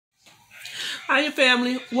Hi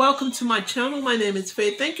family, welcome to my channel. My name is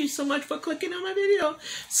Faith. Thank you so much for clicking on my video.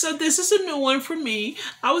 So this is a new one for me.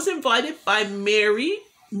 I was invited by Mary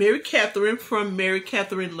Catherine from Mary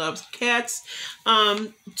Catherine Loves Cats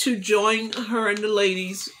to join her and the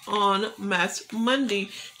ladies on Mask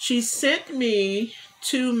Monday. She sent me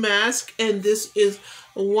 2 masks and this is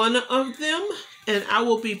one of them, and I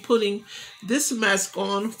will be putting this mask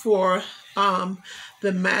on for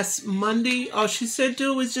the Mask Monday. All she said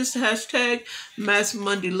do is just hashtag Mask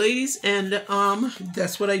Monday ladies, and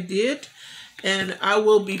that's what I did. And I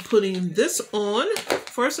will be putting this on.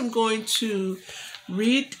 First I'm going to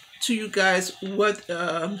read to you guys what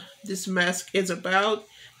this mask is about.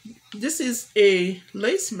 This is a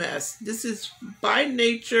lace mask. This is by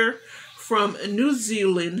Nature from New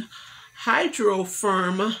Zealand,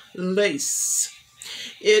 Hydrofirm lace.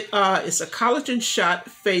 It is a collagen shot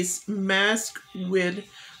face mask with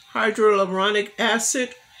hyaluronic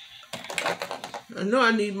acid. I know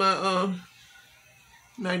I need my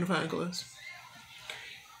magnifying glass.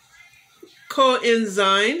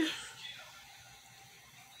 Coenzyme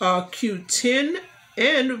Q10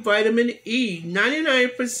 and vitamin E.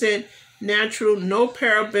 99% natural, no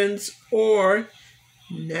parabens or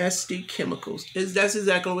nasty chemicals. That's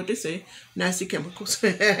exactly what they say. Nasty chemicals.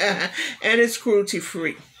 And it's cruelty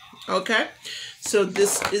free. Okay. So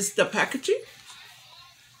this is the packaging.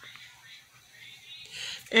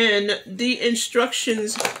 And the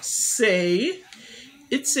instructions say,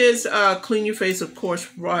 it says clean your face, of course,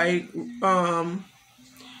 right?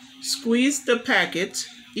 Squeeze the packet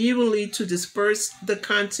evenly to disperse the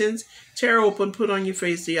contents. Tear open, put on your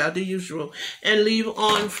face, the usual. And leave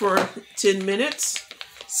on for 10 minutes.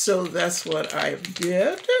 So that's what I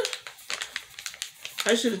did.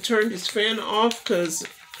 I should have turned this fan off because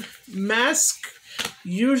masks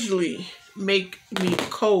usually make me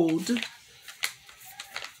cold.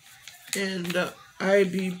 And I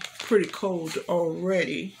be pretty cold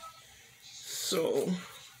already. So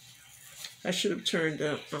I should have turned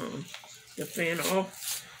the fan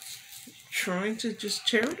off. Trying to just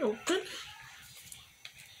tear it open.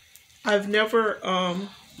 I've never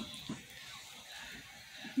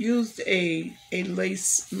used a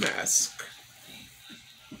lace mask.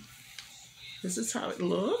 This is how it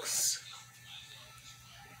looks.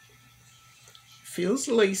 Feels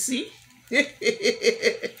lacy.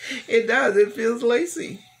 It does. It feels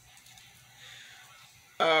lacy.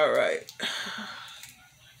 All right.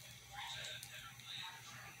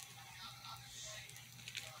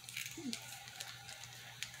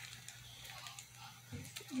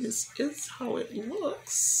 This is how it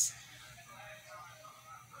looks.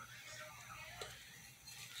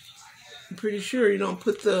 I'm pretty sure you don't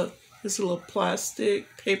put this little plastic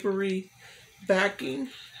papery backing.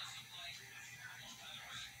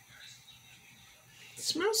 It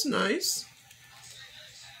smells nice.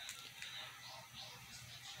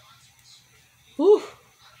 Woo.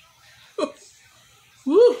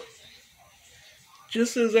 Woo.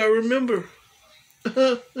 Just as I remember.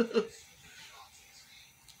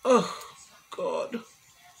 Oh, God.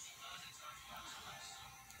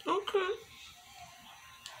 Okay.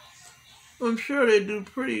 I'm sure they do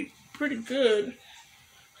pretty good,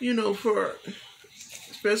 you know, for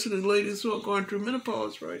especially the ladies who are going through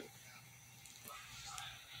menopause, right?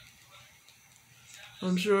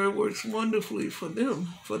 I'm sure it works wonderfully for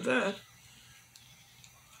them, for that.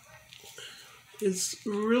 It's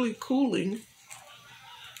really cooling.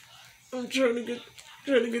 I'm trying to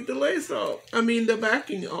get the lace off. I mean the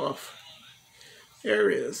backing off. There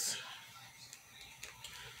it is.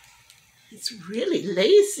 It's really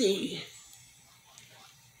lacy.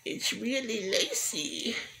 It's really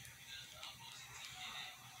lacy.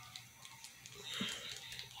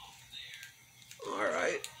 All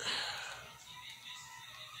right.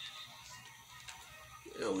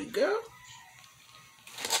 There we go.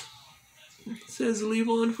 It says leave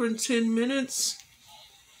on for 10 minutes.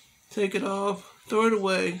 Take it off. Throw it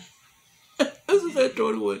away. As I said, throw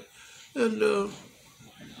it away. And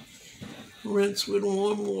rinse with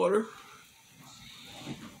warm water.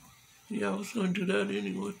 Yeah, I was going to do that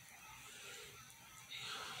anyway.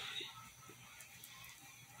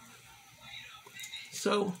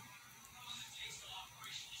 So,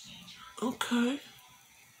 okay.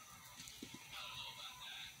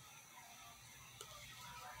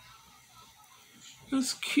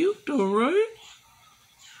 That's cute though, right?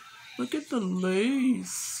 Look at the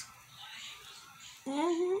lace.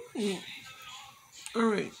 Mm-hmm. All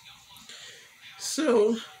right.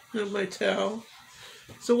 So, I have my towel.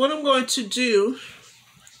 So what I'm going to do,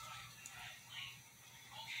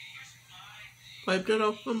 wipe that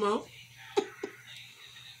off my mouth.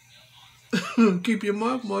 Keep your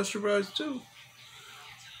mouth moisturized too.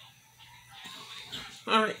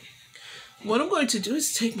 All right. What I'm going to do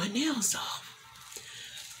is take my nails off.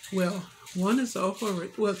 Well, one is off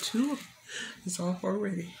already. Well, two is off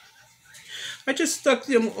already. I just stuck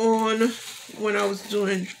them on when I was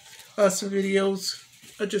doing some videos.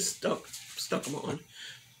 I just stuck them on.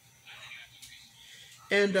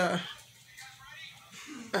 And I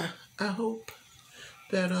hope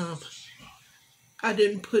that I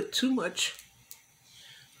didn't put too much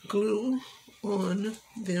glue on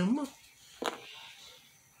them.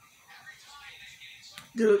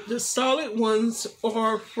 The solid ones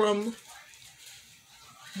are from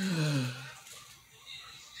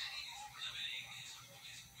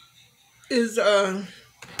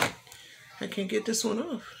I can't get this one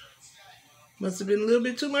off. Must have been a little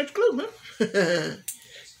bit too much glue, huh?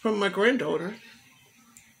 From my granddaughter.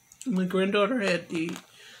 My granddaughter had the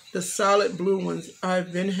solid blue ones.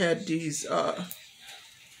 I've been had these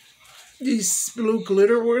blue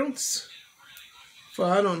glitter ones for,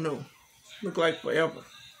 I don't know, look like forever.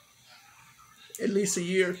 At least a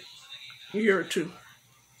year or two.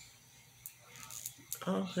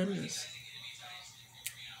 Oh goodness.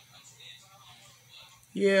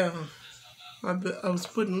 Yeah, I was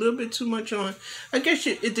putting a little bit too much on. I guess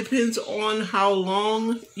it depends on how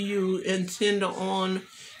long you intend on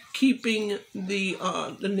keeping the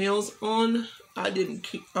nails on. I didn't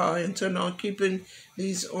intend on keeping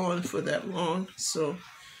these on for that long, so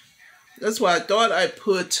that's why I thought I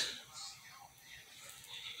put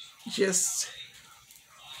just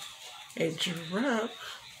a drop.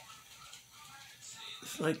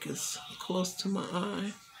 It's like it's close to my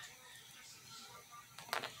eye.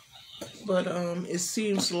 But it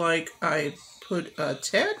seems like I put a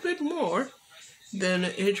tad bit more than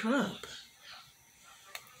a drop.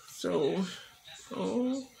 So,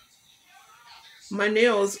 my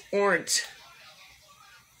nails aren't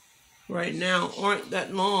that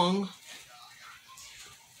long.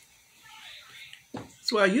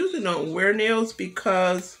 So I usually don't wear nails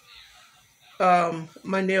because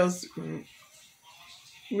my nails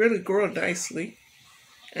really grow nicely.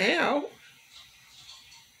 Ow.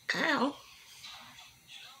 Ow.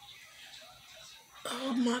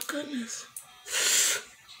 Oh my goodness.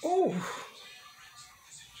 Oh.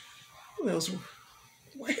 That was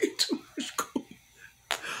way too much glue.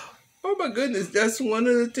 Oh my goodness. That's one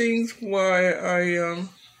of the things why I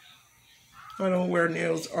don't wear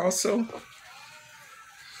nails also.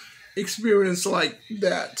 Experience like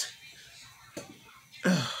that.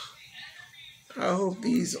 I hope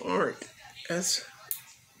these aren't as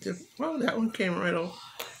different. Well, that one came right off.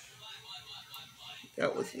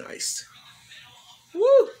 That was nice.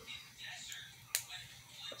 Woo!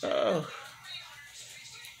 Oh.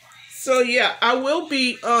 So yeah, I will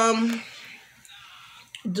be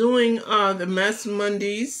doing the Mess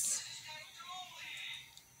Mondays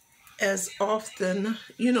as often,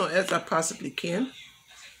 as I possibly can.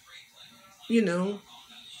 Now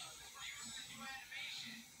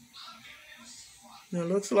it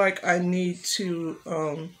looks like I need to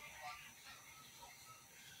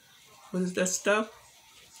what is that stuff?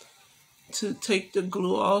 To take the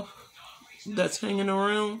glue off that's hanging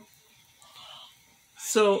around.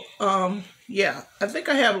 So, yeah, I think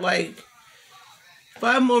I have like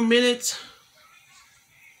 5 more minutes.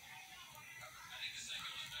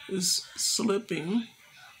 It's slipping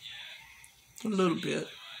a little bit.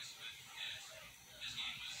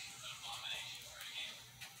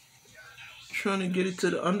 Trying to get it to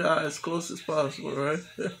the under eye as close as possible, right?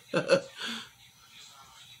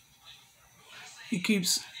 He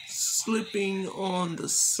keeps slipping on the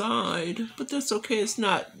side, but that's okay. It's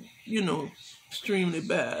not, extremely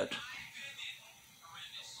bad.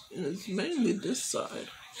 And it's mainly this side.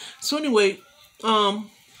 So anyway,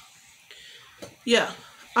 yeah,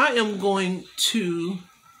 I am going to,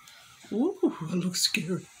 ooh, I look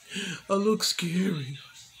scary. I look scary.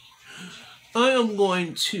 I am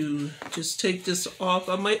going to just take this off.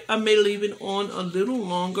 I may leave it on a little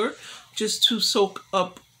longer just to soak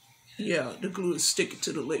up. Yeah, the glue is sticking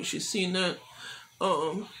to the lace. You seen that?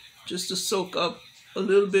 Just to soak up a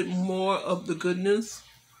little bit more of the goodness,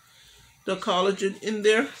 the collagen in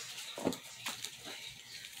there.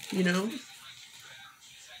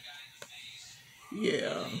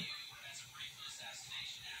 Yeah.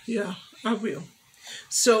 Yeah, I will.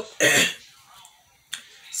 So,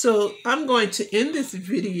 so I'm going to end this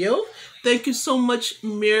video. Thank you so much,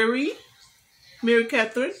 Mary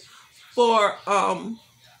Catherine, for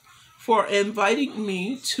inviting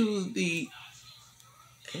me to the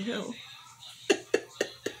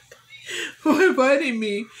for inviting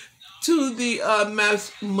me to the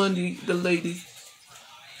Mass Monday, the ladies,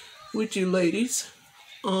 with you ladies.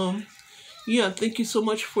 yeah, thank you so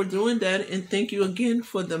much for doing that, and thank you again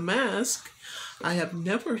for the mask. I have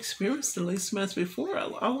never experienced the lace mask before.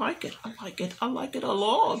 I like it. I like it. I like it a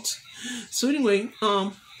lot. So anyway,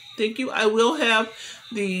 thank you. I will have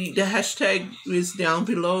the hashtag is down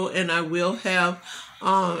below, and I will have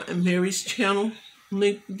Mary's channel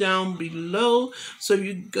link down below, so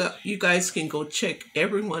you guys can go check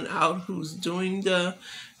everyone out who's doing the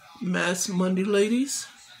Mask Monday ladies.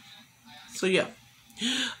 So yeah.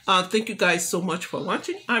 Thank you guys so much for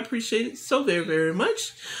watching. I appreciate it so very, very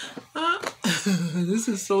much. This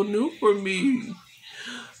is so new for me.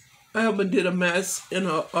 I haven't did a mask in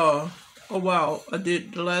a while. The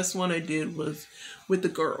last one I did was with the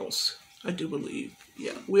girls, I do believe.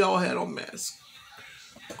 Yeah, we all had on masks.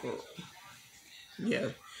 Girl. Yeah,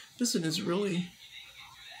 this one is really,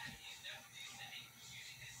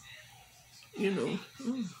 you know,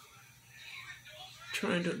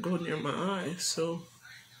 trying to go near my eyes. So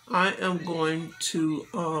I am going to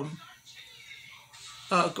go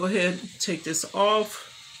ahead and take this off.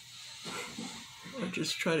 I'll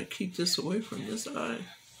just try to keep this away from this eye.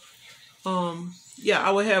 Yeah,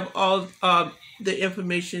 I will have all the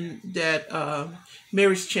information that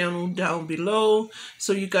Mary's channel down below,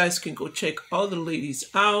 so you guys can go check all the ladies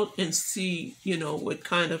out and see, you know, what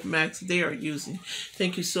kind of masks they are using.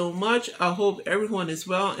 Thank you so much. I hope everyone is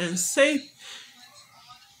well and safe.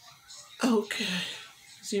 Okay.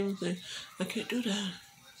 See what I'm saying? I can't do that.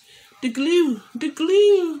 The glue.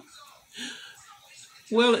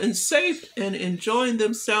 Well and safe and enjoying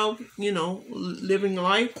themselves, you know, living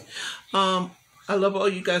life. I love all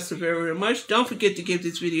you guys so very, very much. Don't forget to give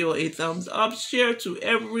this video a thumbs up. Share to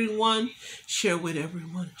everyone. Share with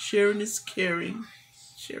everyone. Sharing is caring.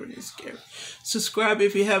 Sharing is caring. Subscribe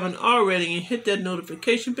if you haven't already and hit that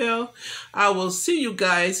notification bell. I will see you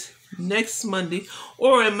guys next Monday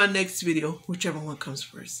or in my next video, whichever one comes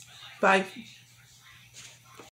first. Bye.